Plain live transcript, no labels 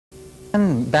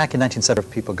And back in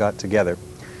 1970, people got together.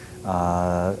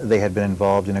 They had been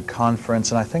involved in a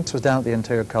conference, and I think this was down at the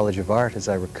Ontario College of Art, as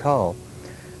I recall,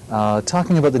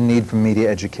 talking about the need for media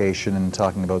education and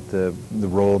talking about the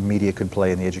role media could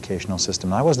play in the educational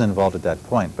system. I wasn't involved at that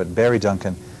point, but Barry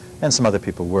Duncan and some other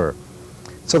people were.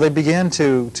 So they began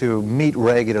to meet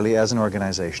regularly as an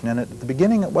organization, and at the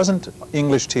beginning it wasn't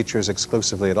English teachers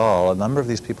exclusively at all. A number of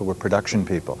these people were production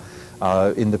people,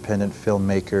 independent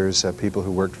filmmakers, people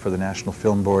who worked for the National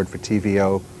Film Board, for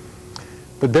TVO.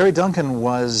 But Barry Duncan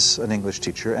was an English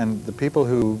teacher, and the people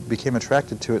who became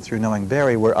attracted to it through knowing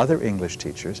Barry were other English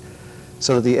teachers,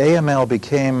 so that the AML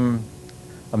became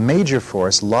a major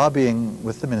force lobbying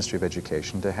with the Ministry of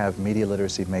Education to have media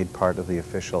literacy made part of the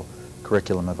official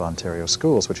curriculum of Ontario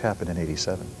schools, which happened in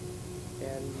 '87.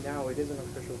 And now it is an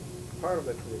official part of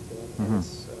the curriculum. Mm-hmm.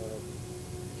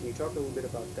 Can you talk a little bit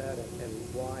about that and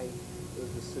why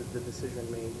was the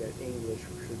decision made that English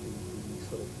should be the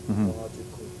sort of mm-hmm.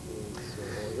 logical place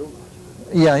or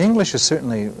illogical? Yeah, English is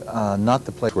certainly not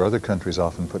the place where other countries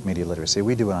often put media literacy.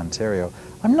 We do in Ontario.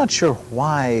 I'm not sure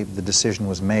why the decision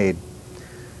was made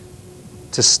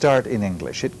to start in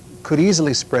English. It could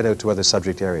easily spread out to other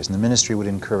subject areas, and the ministry would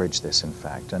encourage this, in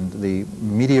fact. And the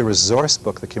media resource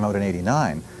book that came out in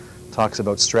 '89 talks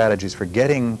about strategies for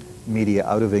getting media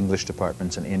out of English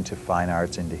departments and into fine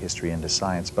arts, into history, into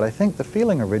science. But I think the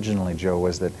feeling originally, Joe,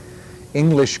 was that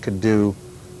English could do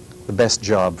the best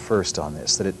job first on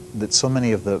this, that so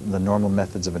many of the normal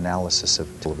methods of analysis of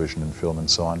television and film and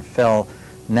so on fell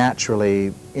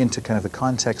naturally into kind of the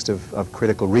context of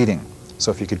critical reading.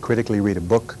 So if you could critically read a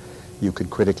book, you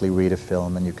could critically read a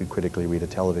film, and you could critically read a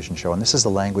television show. And this is the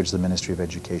language the Ministry of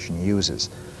Education uses.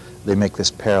 They make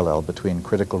this parallel between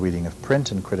critical reading of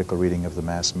print and critical reading of the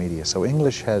mass media. So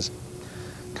English has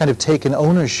kind of taken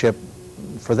ownership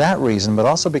for that reason, but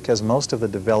also because most of the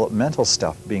developmental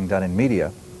stuff being done in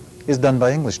media is done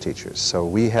by English teachers. So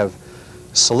we have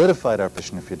solidified our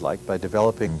position, if you'd like, by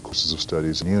developing courses of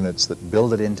studies and units that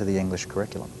build it into the English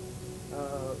curriculum.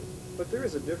 But there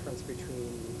is a difference between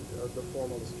the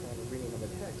formalist kind of reading of a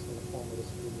text and the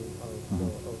formalist reading of,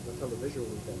 mm-hmm. of the televisual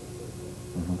reading.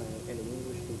 Mm-hmm. And an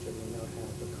English teacher may not have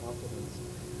the competence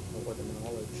or the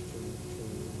knowledge to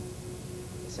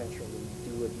essentially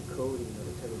do a decoding of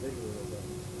a televisual event.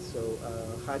 So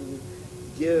how do you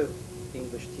give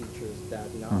English teachers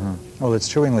that knowledge? Mm-hmm. Well, it's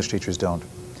true English teachers don't,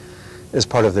 as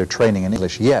part of their training in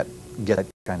English, yet get that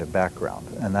kind of background.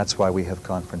 And that's why we have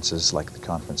conferences like the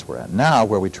conference we're at now,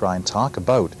 where we try and talk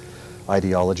about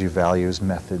ideology, values,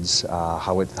 methods,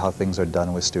 how things are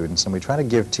done with students. And we try to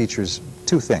give teachers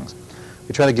two things.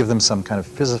 We try to give them some kind of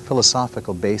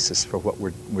philosophical basis for what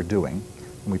we're doing.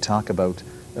 And we talk about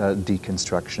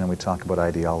deconstruction, and we talk about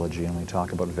ideology, and we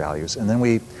talk about values. And then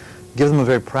we give them a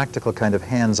very practical kind of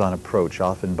hands-on approach,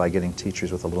 often by getting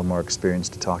teachers with a little more experience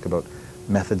to talk about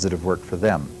methods that have worked for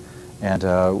them. And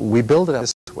we build it up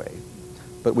this way,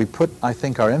 but we put, I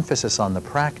think, our emphasis on the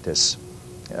practice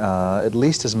at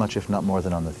least as much, if not more,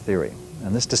 than on the theory.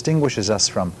 And this distinguishes us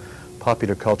from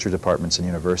popular culture departments in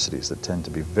universities that tend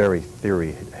to be very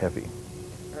theory-heavy.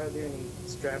 Are there any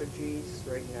strategies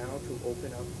right now to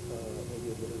open up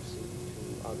media literacy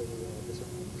to other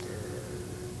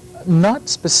disciplines? Not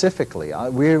specifically.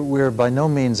 We're by no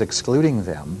means excluding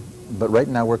them, but right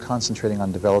now we're concentrating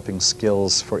on developing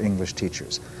skills for English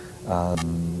teachers.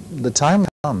 The time will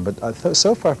come, but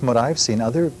so far from what I've seen,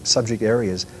 other subject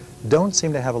areas don't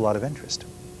seem to have a lot of interest.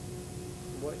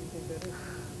 Why do you think that is?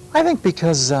 I think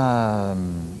because,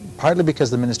 partly because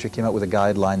the ministry came out with a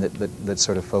guideline that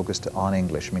sort of focused on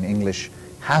English. I mean, English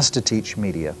has to teach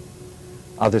media.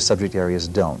 Other subject areas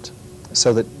don't.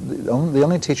 So that the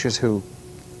only teachers who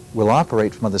will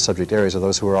operate from other subject areas are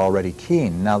those who are already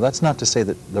keen. Now, that's not to say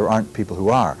that there aren't people who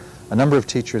are. A number of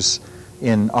teachers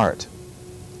in art,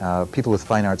 people with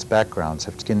fine arts backgrounds,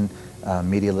 have taken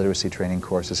media literacy training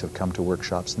courses, have come to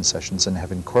workshops and sessions, and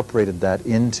have incorporated that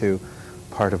into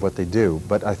part of what they do.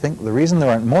 But I think the reason there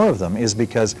aren't more of them is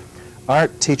because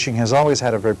art teaching has always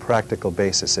had a very practical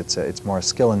basis. It's more a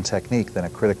skill and technique than a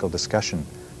critical discussion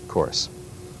course.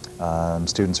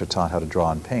 Students are taught how to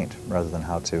draw and paint rather than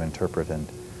how to interpret and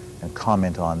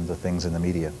comment on the things in the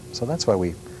media. So that's why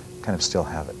we kind of still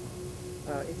have it.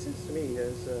 It seems to me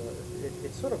as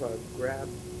it's sort of a grab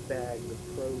bag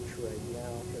approach right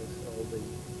now, because all the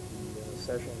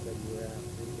sessions that you're at,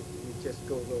 it just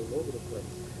goes all over the place.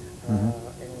 And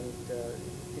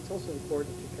it's also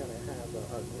important to kind of have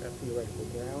a theoretical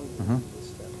grounding in this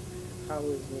stuff. How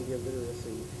is media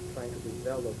literacy trying to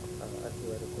develop a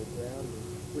theoretical grounding,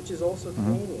 which is also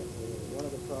Canadian? One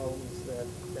of the problems that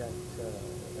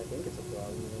I think it's a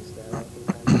problem is that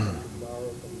oftentimes we have to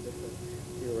borrow from different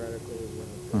theoretical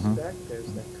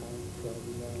perspectives that come from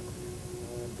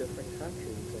different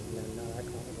countries and not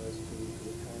acclimatized to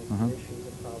the kinds of issues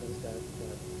and problems that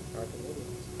are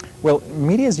Canadians. Well,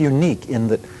 media is unique in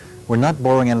that we're not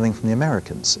borrowing anything from the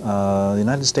Americans. The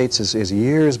United States is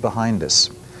years behind us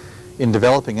in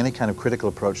developing any kind of critical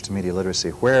approach to media literacy.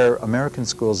 Where American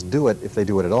schools do it, if they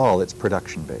do it at all, it's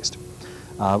production-based.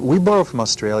 We borrow from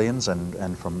Australians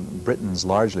and from Britons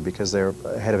largely because they're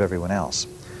ahead of everyone else.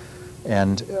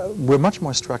 And we're much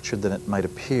more structured than it might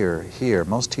appear here.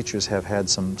 Most teachers have had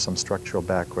some structural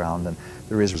background, and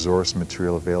there is resource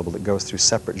material available that goes through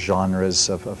separate genres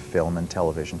of film and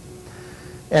television.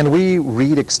 And we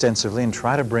read extensively and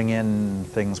try to bring in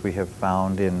things we have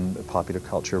found in popular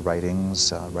culture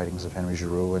writings, writings of Henry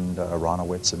Giroux and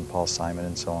Aronowitz and Paul Simon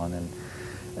and so on.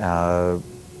 And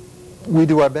we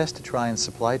do our best to try and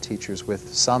supply teachers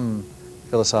with some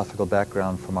philosophical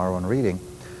background from our own reading.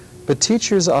 But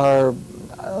teachers are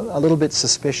a little bit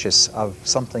suspicious of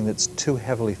something that's too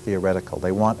heavily theoretical.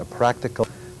 They want a practical,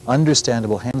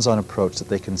 understandable, hands-on approach that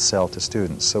they can sell to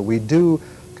students. So we do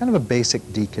kind of a basic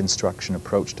deconstruction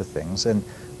approach to things, and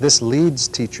this leads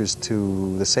teachers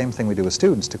to the same thing we do with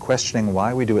students, to questioning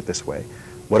why we do it this way.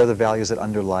 What are the values that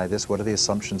underlie this? What are the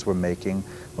assumptions we're making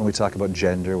when we talk about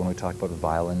gender, when we talk about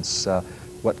violence?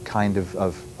 What kind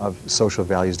of social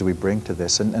values do we bring to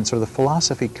this? And sort of the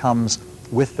philosophy comes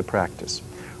with the practice,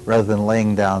 rather than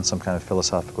laying down some kind of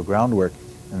philosophical groundwork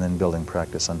and then building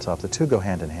practice on top. The two go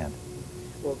hand in hand.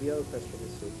 Well, the other question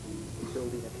is the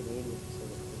building a Canadian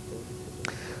sort of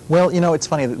component. Well, you know, it's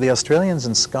funny that the Australians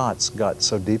and Scots got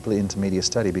so deeply into media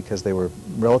study because they were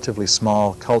relatively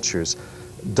small cultures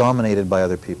dominated by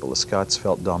other people. The Scots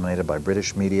felt dominated by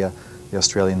British media, the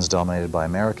Australians dominated by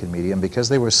American media, and because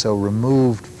they were so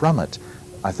removed from it,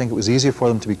 I think it was easier for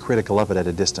them to be critical of it at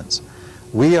a distance.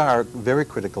 We are very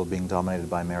critical of being dominated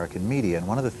by American media, and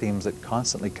one of the themes that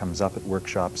constantly comes up at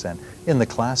workshops and in the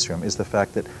classroom is the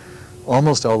fact that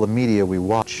almost all the media we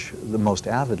watch the most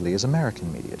avidly is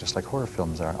American media, just like horror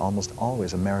films are almost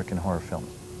always American horror films.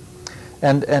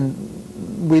 And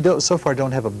we so far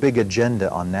don't have a big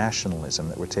agenda on nationalism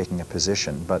that we're taking a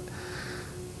position, but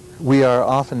we are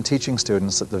often teaching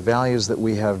students that the values that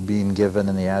we have been given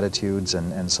and the attitudes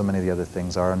and so many of the other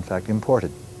things are in fact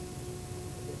imported.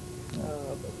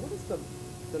 What does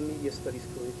the media studies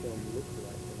curriculum look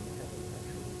like when you have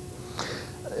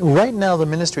an actual? Right now, the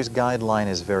ministry's guideline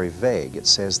is very vague. It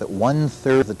says that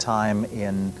 1/3 of the time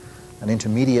in an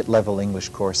intermediate level English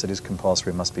course that is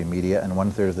compulsory must be media, and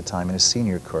 1/3 of the time in a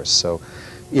senior course. So,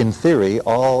 in theory,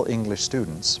 all English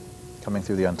students coming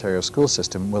through the Ontario school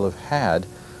system will have had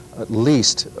at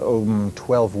least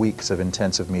 12 weeks of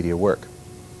intensive media work.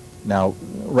 Now,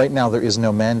 right now, there is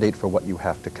no mandate for what you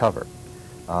have to cover.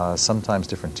 Sometimes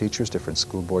different teachers, different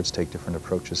school boards take different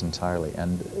approaches entirely.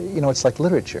 And, you know, it's like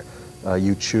literature.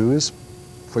 You choose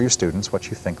for your students what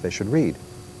you think they should read.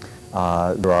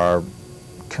 There are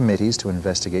committees to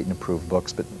investigate and approve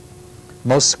books, but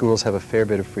most schools have a fair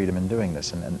bit of freedom in doing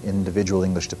this, and individual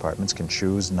English departments can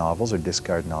choose novels or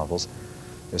discard novels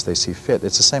as they see fit.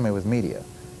 It's the same way with media.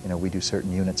 You know, we do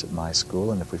certain units at my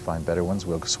school, and if we find better ones,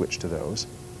 we'll switch to those.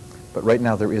 But right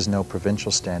now, there is no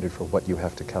provincial standard for what you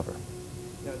have to cover.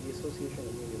 Now, the Association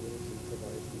of Media Literacy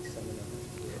provides these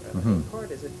seminars. In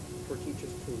part, is it for teachers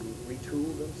to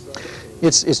retool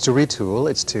themselves? It's to retool,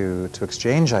 it's to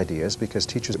exchange ideas, because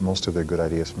teachers get most of their good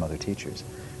ideas from other teachers.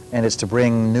 And it's to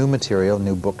bring new material,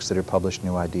 new books that are published,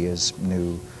 new ideas,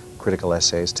 new critical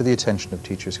essays to the attention of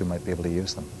teachers who might be able to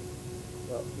use them.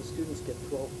 Well, the students get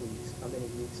 12 weeks. How many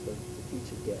weeks does the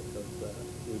teacher get of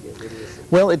media literacy?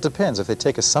 Well, it depends. If they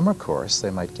take a summer course, they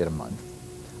might get a month.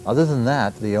 Other than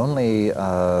that, the only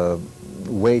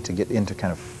way to get into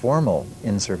kind of formal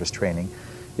in-service training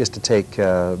is to take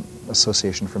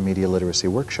Association for Media Literacy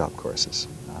workshop courses.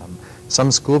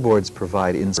 Some school boards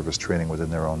provide in-service training within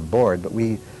their own board, but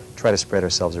we try to spread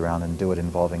ourselves around and do it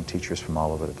involving teachers from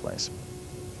all over the place.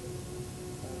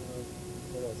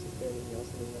 What else? Is there anything else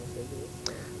you want to say to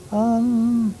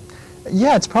this?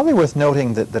 Yeah, it's probably worth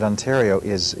noting that Ontario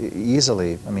is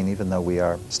easily, I mean, even though we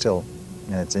are still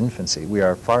in its infancy, we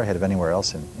are far ahead of anywhere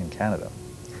else in Canada.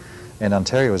 And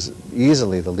Ontario is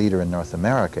easily the leader in North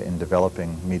America in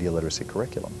developing media literacy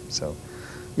curriculum. So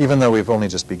even though we've only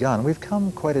just begun, we've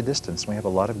come quite a distance, and we have a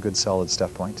lot of good, solid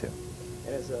stuff to point to.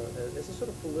 And as a sort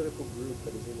of political group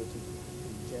that is able to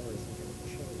generate some kind of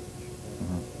change,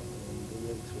 the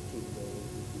links with people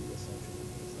would be essential.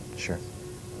 Sure.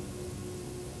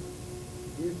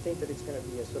 Do you think that it's going to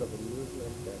be a sort of a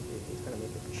movement that it's going to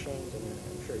make a change? I mean,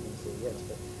 I'm sure you're going to say yes,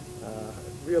 but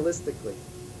realistically.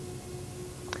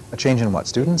 A change in what?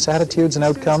 Students' attitudes and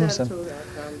outcomes? Students' attitudes,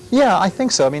 outcomes, Yeah, I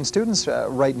think so. I mean, students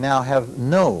right now have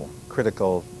no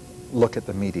critical look at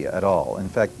the media at all. In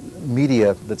fact,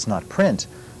 media that's not print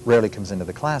rarely comes into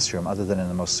the classroom other than in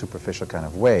the most superficial kind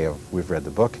of way of, we've read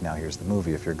the book, now here's the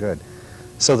movie if you're good.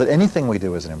 So that anything we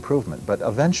do is an improvement. But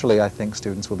eventually I think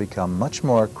students will become much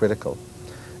more critical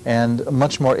and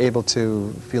much more able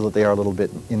to feel that they are a little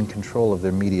bit in control of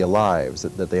their media lives,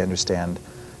 that they understand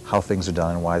how things are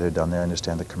done and why they're done. They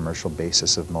understand the commercial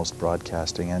basis of most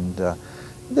broadcasting, and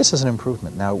this is an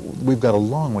improvement. Now, we've got a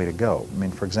long way to go. I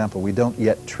mean, for example, we don't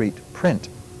yet treat print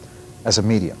as a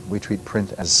medium. We treat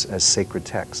print as sacred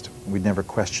text. We never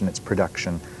question its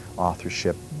production,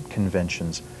 authorship,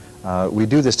 conventions. We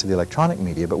do this to the electronic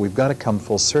media, but we've got to come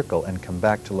full circle and come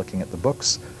back to looking at the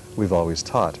books we've always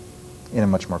taught in a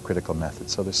much more critical method.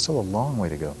 So there's still a long way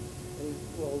to go. And,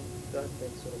 well, that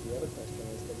begs sort of the other question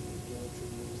is that if you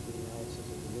introduce the analysis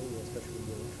of the media, especially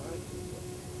the electronic media,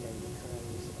 and the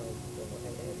kinds of,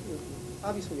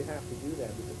 obviously you have to do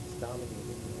that because it's dominating,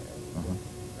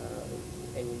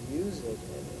 and you use it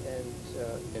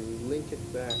and link it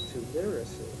back to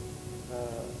literacy,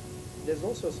 there's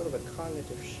also sort of a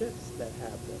cognitive shift that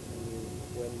happens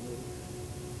when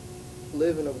you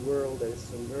live in a world that is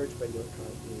submerged by the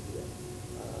electronic media.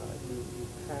 You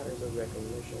patterns of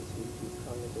recognitions, you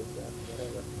cognitive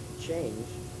whatever change.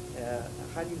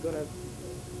 How are you going to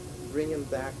bring them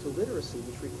back to literacy,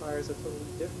 which requires a totally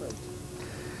different?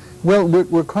 Well,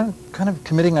 we're kind of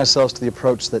committing ourselves to the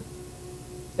approach that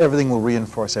everything will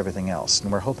reinforce everything else.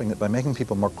 And we're hoping that by making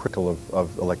people more critical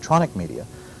of electronic media,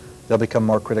 they'll become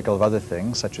more critical of other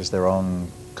things, such as their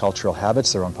own cultural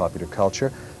habits, their own popular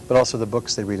culture, but also the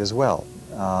books they read as well.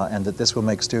 And that this will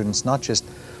make students not just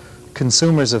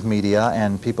consumers of media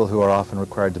and people who are often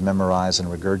required to memorize and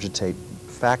regurgitate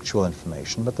factual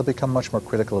information, but they'll become much more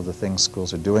critical of the things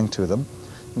schools are doing to them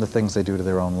and the things they do to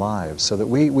their own lives. So that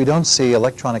we don't see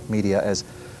electronic media as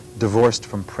divorced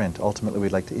from print. Ultimately,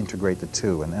 we'd like to integrate the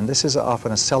two. And this is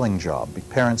often a selling job.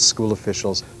 Parents, school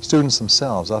officials, students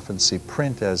themselves often see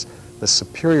print as the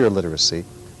superior literacy,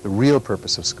 the real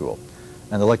purpose of school.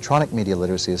 And electronic media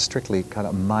literacy is strictly kind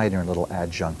of minor little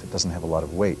adjunct that doesn't have a lot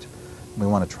of weight. We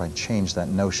want to try and change that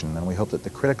notion, and we hope that the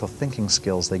critical thinking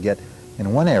skills they get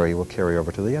in one area will carry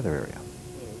over to the other area.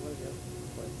 One of the other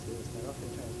points is that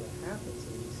oftentimes what happens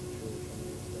in these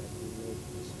situations is that you make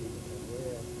the student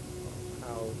aware of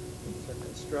how things are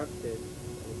constructed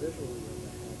visually and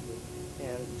what have you,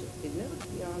 and it never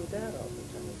beyond that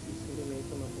oftentimes. You seem to make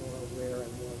them more aware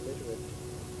and more literate.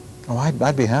 Oh,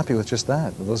 I'd be happy with just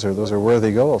that. Those are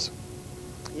worthy goals.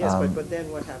 Yes, but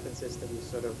then what happens is that you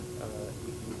sort of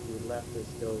you're left as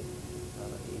though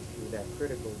if you're that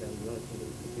critical, then the only thing that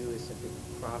you can do is simply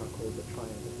chronicle the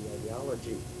triumph of the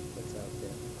ideology that's out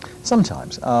there.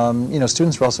 Sometimes.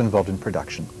 Students are also involved in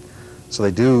production. So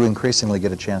they do increasingly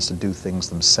get a chance to do things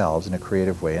themselves in a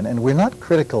creative way. And we're not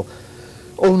critical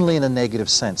only in a negative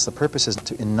sense. The purpose is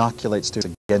to inoculate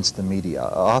students against the media.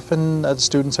 Often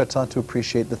students are taught to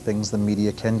appreciate the things the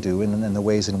media can do and the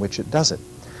ways in which it does it.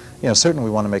 Certainly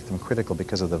we want to make them critical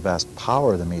because of the vast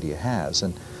power the media has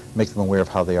and make them aware of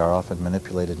how they are often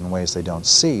manipulated in ways they don't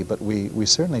see, but we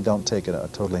certainly don't take a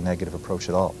totally negative approach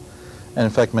at all. And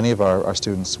in fact, many of our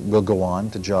students will go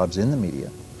on to jobs in the media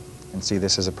and see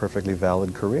this as a perfectly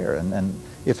valid career. And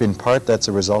if in part that's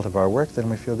a result of our work, then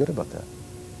we feel good about that.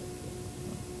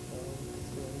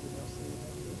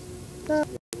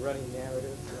 Running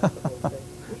narrative, the whole thing.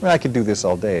 I mean, I could do this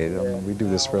all day. We do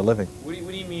this for a living. What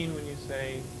do you mean when you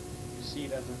say you see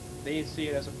it as they see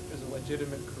it as a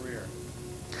legitimate career?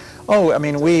 Oh, I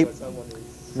mean,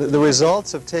 the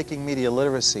results of taking media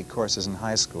literacy courses in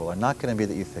high school are not going to be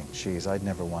that you think, geez, I'd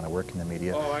never want to work in the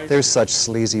media. Oh, There's such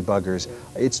sleazy buggers.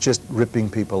 Yeah. It's just ripping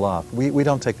people off. We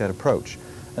don't take that approach.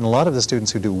 And a lot of the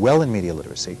students who do well in media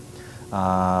literacy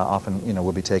often,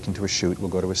 will be taken to a shoot, will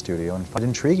go to a studio and find it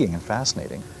intriguing and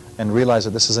fascinating and realize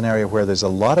that this is an area where there's a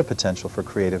lot of potential for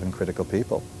creative and critical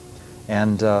people.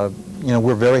 And,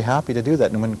 we're very happy to do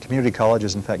that. And when community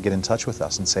colleges, in fact, get in touch with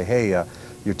us and say, hey,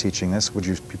 you're teaching this, would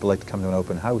you people like to come to an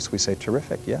open house? We say,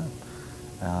 terrific, yeah.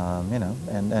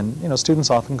 Students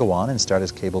often go on and start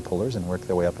as cable pullers and work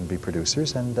their way up and be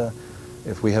producers. And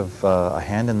if we have a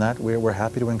hand in that, we're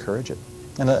happy to encourage it.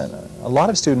 And a lot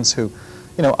of students who,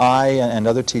 I and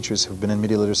other teachers who've been in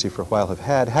media literacy for a while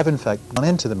have in fact gone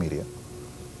into the media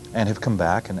and have come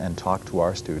back and talked to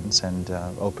our students and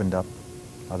opened up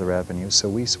other avenues. So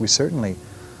we certainly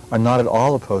are not at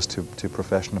all opposed to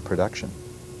professional production.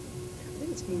 I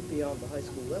think it's moved beyond the high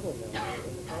school level now,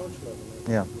 in the college level.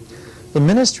 Yeah. The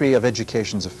Ministry of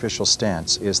Education's official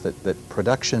stance is that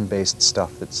production-based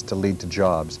stuff that's to lead to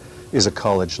jobs is a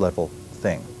college-level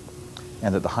thing.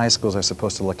 and that the high schools are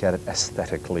supposed to look at it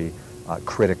aesthetically,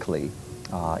 critically,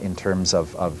 in terms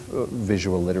of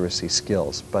visual literacy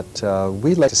skills. But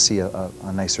we'd like to see a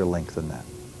nicer link than that.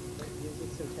 Is it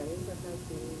Centennial that has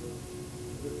the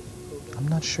literacy program? I'm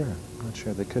not sure. I'm not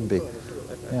sure. They could be.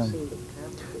 I've Yeah. seen the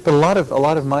pamphlets. But a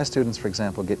lot of my students, for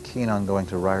example, get keen on going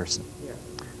to Ryerson.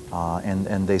 Yeah.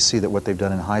 And they see that what they've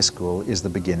done in high school is the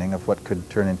beginning of what could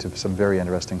turn into some very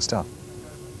interesting stuff.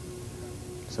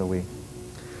 So we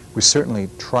certainly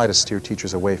try to steer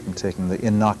teachers away from taking the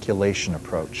inoculation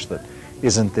approach that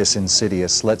isn't this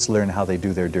insidious, let's learn how they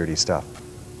do their dirty stuff.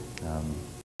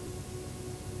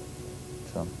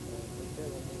 So.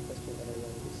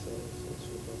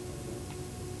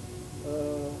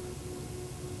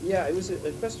 Yeah, it was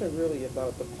a question really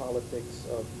about the politics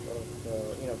of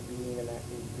being an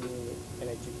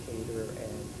educator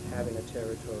and having a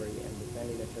territory and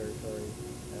defending a territory.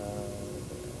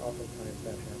 Oftentimes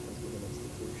that happens within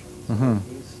institutions. Mm-hmm.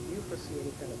 Do you foresee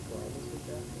any kind of problems with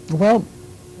that? Well,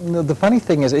 the funny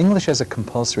thing is English as a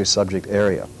compulsory subject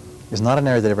area is not an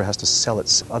area that ever has to sell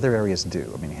its other areas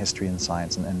do. I mean, history and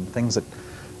science and things that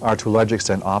are to a large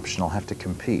extent optional have to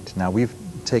compete. Now, we've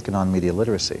taken on media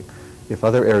literacy. If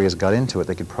other areas got into it,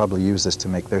 they could probably use this to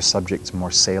make their subjects more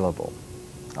saleable.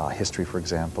 History, for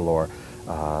example, or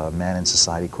man in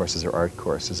society courses or art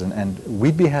courses. And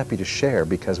we'd be happy to share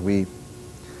because we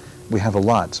have a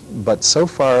lot. But so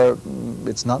far,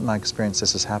 it's not my experience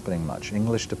this is happening much.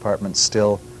 English departments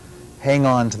still hang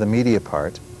on to the media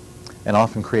part and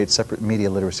often create separate media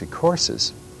literacy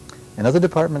courses. And other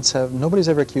departments have, nobody's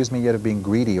ever accused me yet of being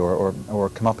greedy or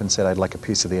come up and said, I'd like a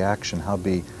piece of the action,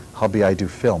 howbeit I do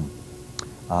film.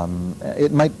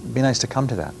 It might be nice to come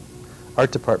to that.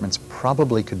 Art departments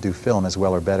probably could do film as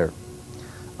well or better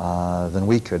than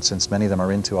we could, since many of them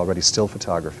are into already still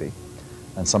photography,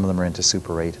 and some of them are into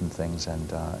Super 8 and things,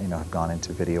 and have gone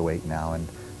into Video 8 now and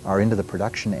are into the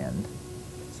production end.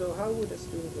 So how would a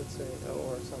student, let's say,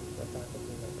 or some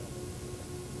faculty member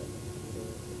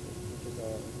teaches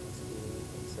our school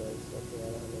and says, okay, I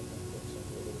want to make my course on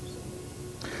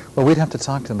literacy? Well, we'd have to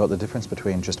talk to them about the difference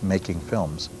between just making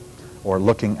films or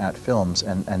looking at films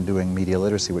and doing media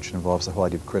literacy, which involves the whole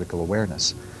idea of critical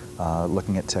awareness,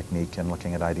 looking at technique and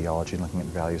looking at ideology and looking at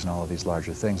values and all of these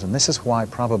larger things. And this is why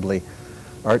probably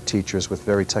art teachers with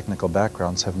very technical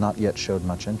backgrounds have not yet showed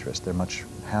much interest. They're much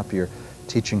happier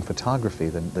teaching photography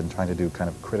than trying to do kind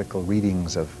of critical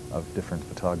readings of different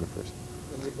photographers.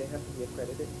 And would they have to be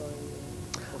accredited by?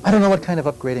 I don't know what kind of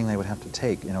upgrading they would have to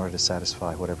take in order to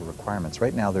satisfy whatever requirements.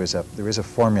 Right now there is a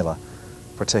formula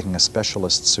for taking a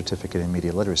specialist certificate in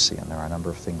media literacy, and there are a number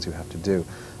of things you have to do.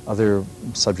 Other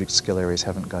subject skill areas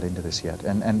haven't got into this yet,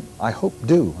 and I hope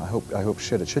do. I hope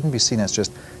should. It shouldn't be seen as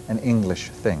just an English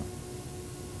thing.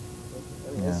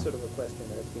 I mean, that's sort of a question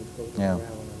that's been floating around.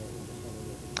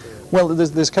 Well,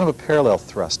 there's kind of a parallel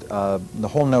thrust. The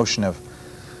whole notion of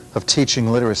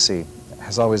teaching literacy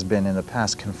has always been in the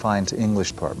past confined to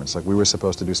English departments. Like we were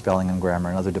supposed to do spelling and grammar,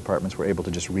 and other departments were able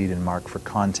to just read and mark for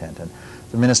content. And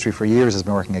the ministry for years has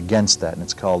been working against that, and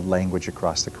it's called language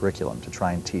across the curriculum, to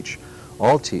try and teach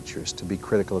all teachers to be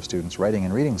critical of students' writing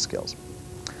and reading skills.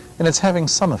 And it's having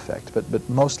some effect, but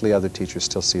mostly other teachers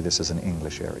still see this as an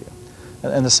English area.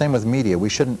 And the same with media. We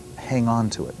shouldn't hang on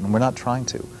to it, and we're not trying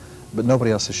to. But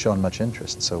nobody else has shown much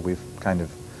interest, so we've kind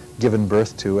of given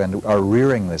birth to and are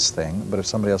rearing this thing, but if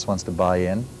somebody else wants to buy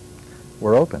in,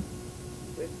 we're open.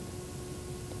 Good.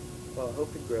 Well, I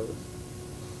hope it grows.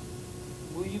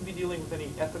 Will you be dealing with any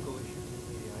ethical issues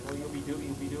in media? I know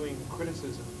you'll be doing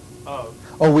criticism of.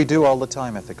 Oh, we do all the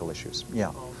time ethical issues,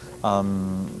 yeah. Oh,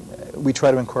 okay. We try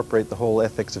to incorporate the whole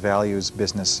ethics, values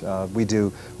business. We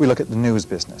look at the news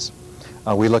business.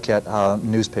 We look at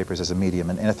newspapers as a medium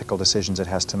and ethical decisions it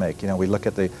has to make. You know, we look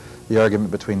at the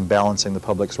argument between balancing the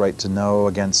public's right to know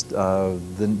against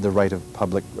the right of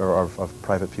public or of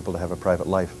private people to have a private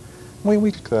life.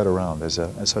 We took that around as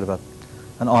sort of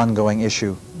an ongoing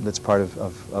issue that's part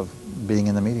of being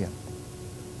in the media.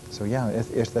 So yeah,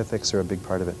 ethics are a big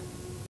part of it.